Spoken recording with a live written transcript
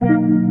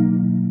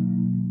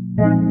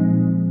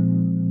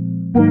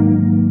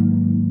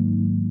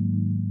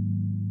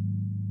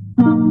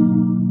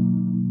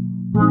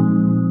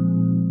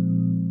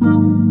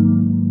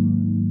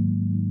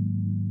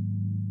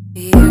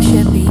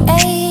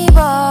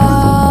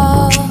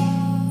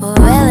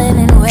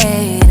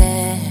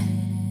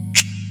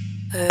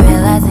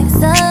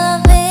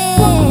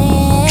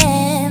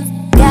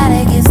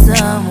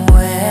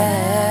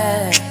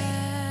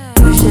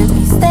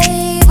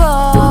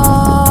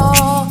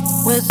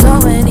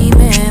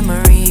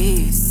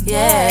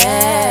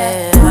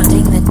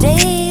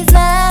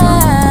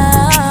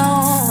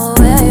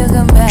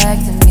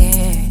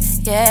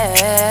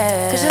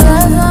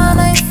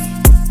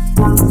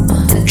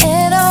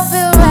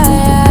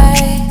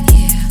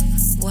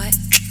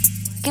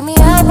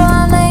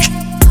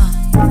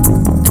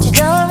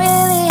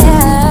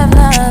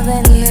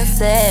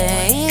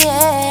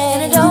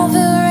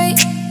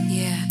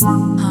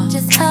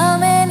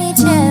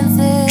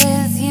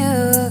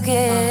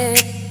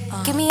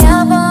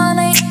up all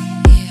night.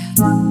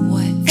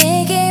 What?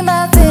 Thinking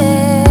about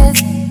this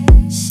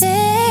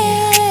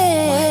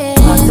shit.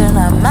 Lost in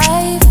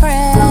my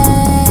friend.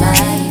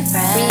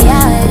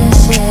 Reality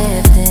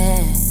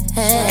shifting.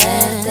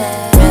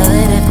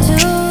 Relative to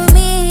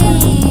me.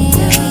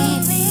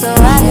 So I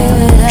give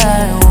it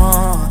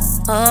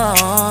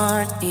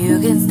what you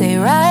can stay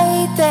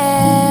right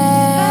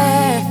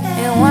there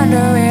and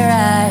wonder where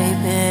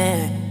I've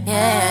been.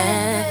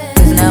 Yeah.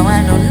 'Cause now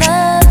I know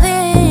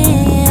nothing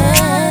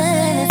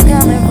is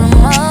coming from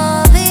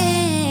all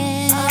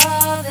this.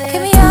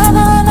 Keep me up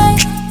all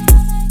night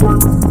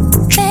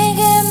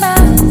thinking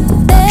about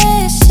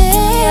this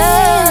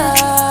shit.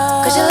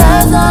 'Cause your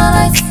love's all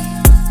night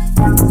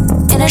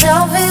and it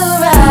don't feel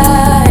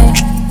right.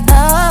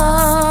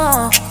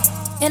 Oh,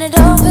 and it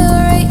don't feel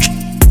right.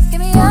 Give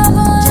me up all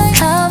night. Just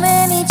how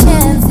many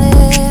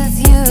chances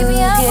you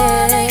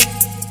get?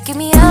 Give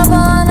me up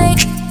all night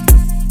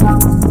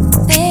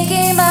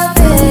thinking about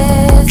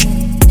this shit.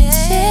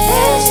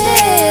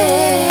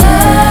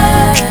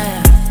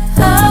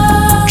 Oh,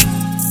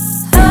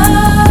 oh,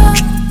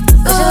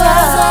 'cause your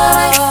love's all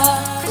night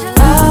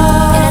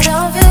and it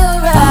don't feel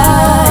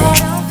right.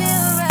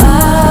 Oh,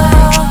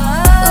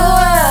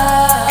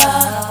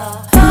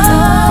 oh, oh.